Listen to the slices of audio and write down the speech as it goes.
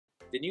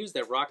The news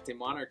that rocked the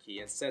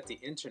monarchy and set the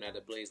internet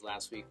ablaze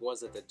last week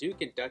was that the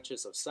Duke and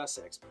Duchess of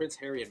Sussex, Prince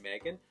Harry and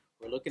Meghan,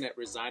 were looking at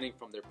resigning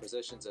from their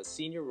positions as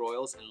senior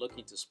royals and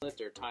looking to split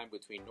their time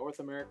between North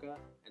America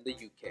and the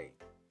UK.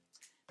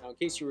 Now, in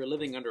case you were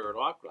living under a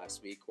rock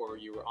last week or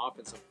you were off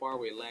in some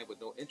faraway land with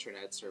no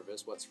internet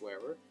service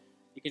whatsoever,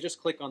 you can just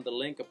click on the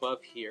link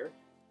above here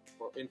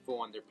for info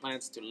on their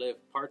plans to live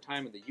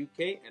part-time in the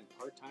UK and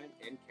part-time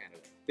in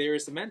Canada. There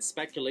is immense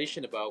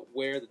speculation about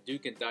where the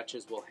Duke and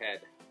Duchess will head.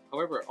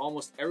 However,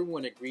 almost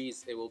everyone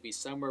agrees it will be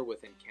somewhere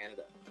within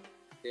Canada.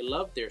 They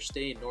love their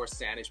stay in North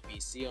Sandwich,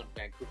 BC on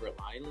Vancouver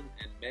Island,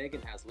 and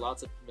Meghan has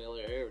lots of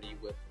familiarity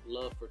with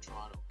love for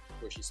Toronto,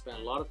 where she spent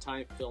a lot of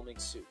time filming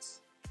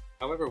Suits.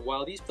 However,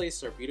 while these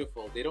places are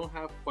beautiful, they don't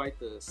have quite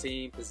the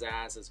same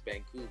pizzazz as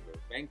Vancouver.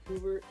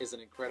 Vancouver is an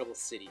incredible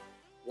city,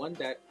 one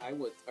that I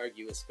would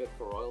argue is fit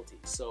for royalty.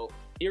 So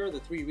here are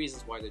the 3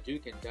 reasons why the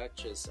Duke and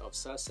Duchess of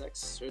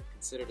Sussex should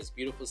consider this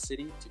beautiful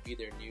city to be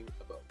their new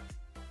abode.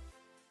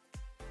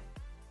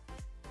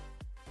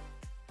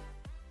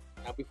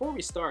 Now before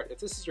we start, if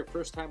this is your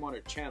first time on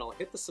our channel,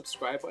 hit the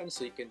subscribe button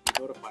so you can be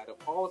notified of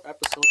all of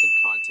episodes and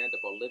content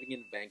about living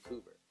in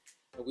Vancouver.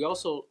 And we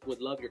also would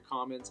love your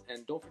comments,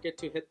 and don't forget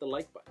to hit the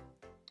like button.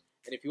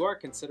 And if you are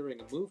considering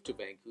a move to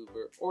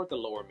Vancouver or the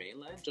Lower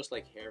Mainland, just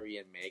like Harry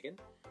and Meghan,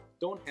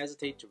 don't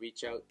hesitate to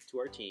reach out to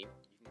our team.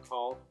 You can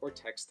call or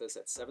text us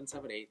at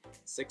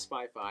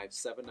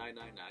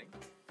 778-655-7999.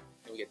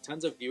 And we get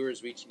tons of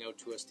viewers reaching out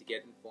to us to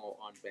get info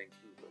on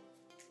Vancouver.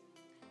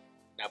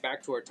 Now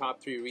back to our top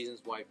 3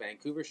 reasons why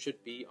Vancouver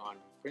should be on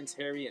Prince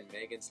Harry and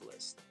Meghan's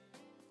list.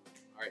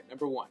 Alright,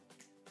 number 1,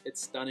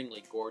 it's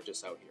stunningly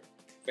gorgeous out here.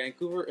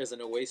 Vancouver is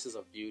an oasis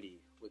of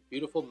beauty, with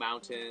beautiful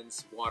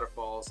mountains,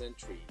 waterfalls, and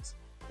trees.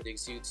 It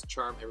exudes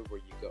charm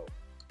everywhere you go.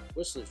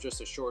 Whistler is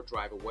just a short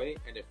drive away,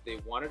 and if they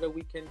wanted a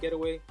weekend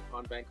getaway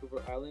on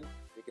Vancouver Island,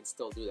 they can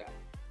still do that.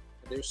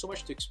 And there's so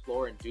much to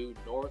explore and do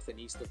north and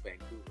east of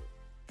Vancouver.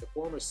 The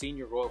former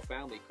senior royal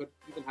family could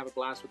even have a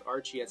blast with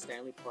Archie at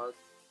Stanley Park,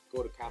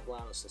 go to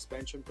Capilano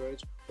Suspension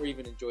Bridge, or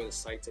even enjoy the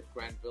sights at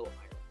Granville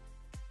Island.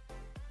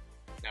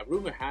 Now,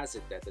 rumor has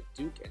it that the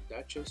Duke and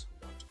Duchess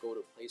want to go to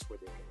a place where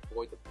they can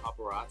avoid the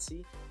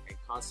paparazzi and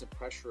constant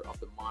pressure of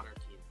the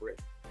monarchy in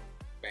Britain.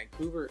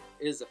 Vancouver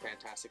is a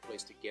fantastic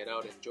place to get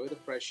out, enjoy the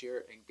fresh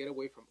air, and get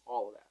away from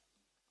all of that.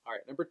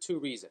 Alright, number 2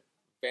 reason.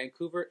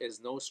 Vancouver is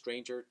no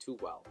stranger to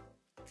wealth.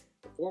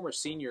 The former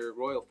senior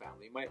royal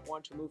family might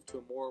want to move to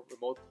a more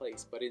remote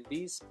place, but in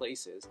these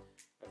places,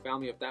 a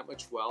family of that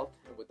much wealth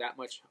and with that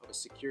much of a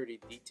security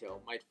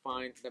detail might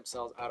find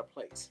themselves out of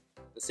place.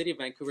 The city of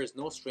Vancouver is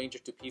no stranger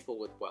to people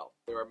with wealth.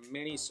 There are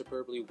many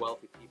superbly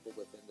wealthy people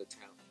within the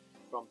town,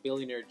 from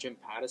billionaire Jim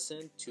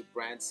Pattison to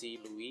Brand C.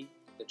 Louis,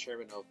 the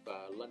chairman of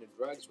London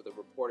Drugs with a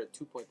reported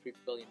 $2.3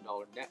 billion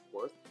net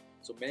worth.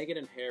 So Meghan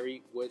and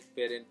Harry would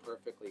fit in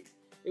perfectly.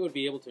 They would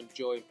be able to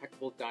enjoy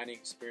impeccable dining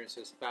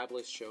experiences,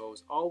 fabulous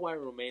shows, all while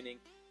remaining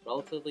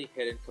relatively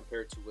hidden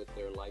compared to with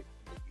their life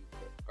in the UK.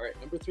 Alright,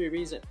 number 3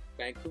 reason.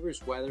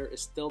 Vancouver's weather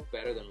is still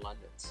better than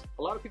London's.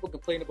 A lot of people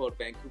complain about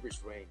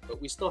Vancouver's rain, but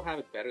we still have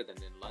it better than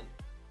in London.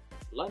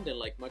 London,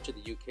 like much of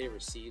the UK,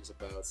 receives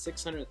about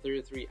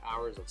 633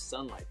 hours of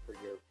sunlight per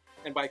year,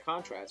 and by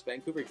contrast,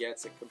 Vancouver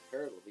gets a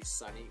comparatively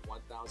sunny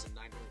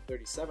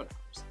 1,937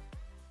 hours.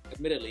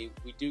 Admittedly,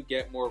 we do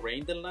get more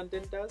rain than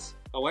London does.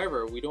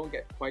 However, we don't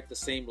get quite the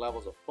same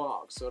levels of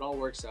fog, so it all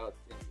works out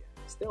in the end.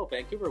 Still,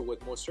 Vancouver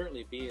would most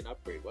certainly be an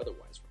upgrade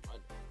weather-wise from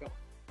London. Come on.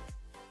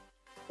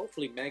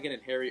 Hopefully Meghan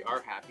and Harry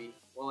are happy.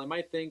 While I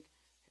might think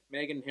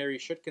Meghan and Harry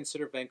should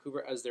consider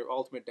Vancouver as their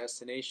ultimate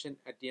destination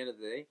at the end of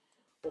the day,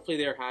 hopefully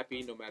they are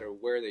happy no matter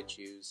where they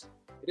choose.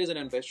 It is an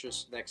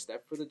ambitious next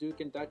step for the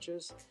Duke and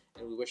Duchess,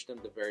 and we wish them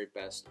the very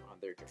best on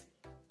their journey.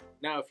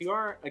 Now, if you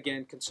are,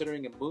 again,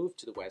 considering a move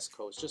to the West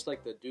Coast, just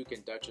like the Duke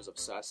and Duchess of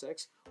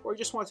Sussex, or you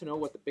just want to know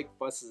what the big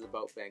fuss is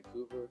about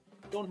Vancouver,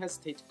 don't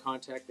hesitate to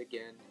contact,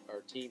 again,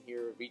 our team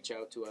here, reach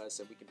out to us,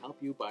 and we can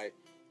help you by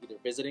either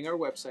visiting our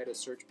website at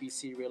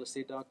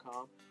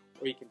searchbcrealestate.com,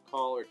 or you can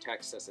call or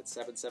text us at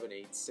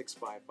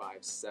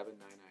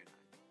 778-655-7999.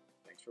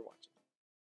 Thanks for watching.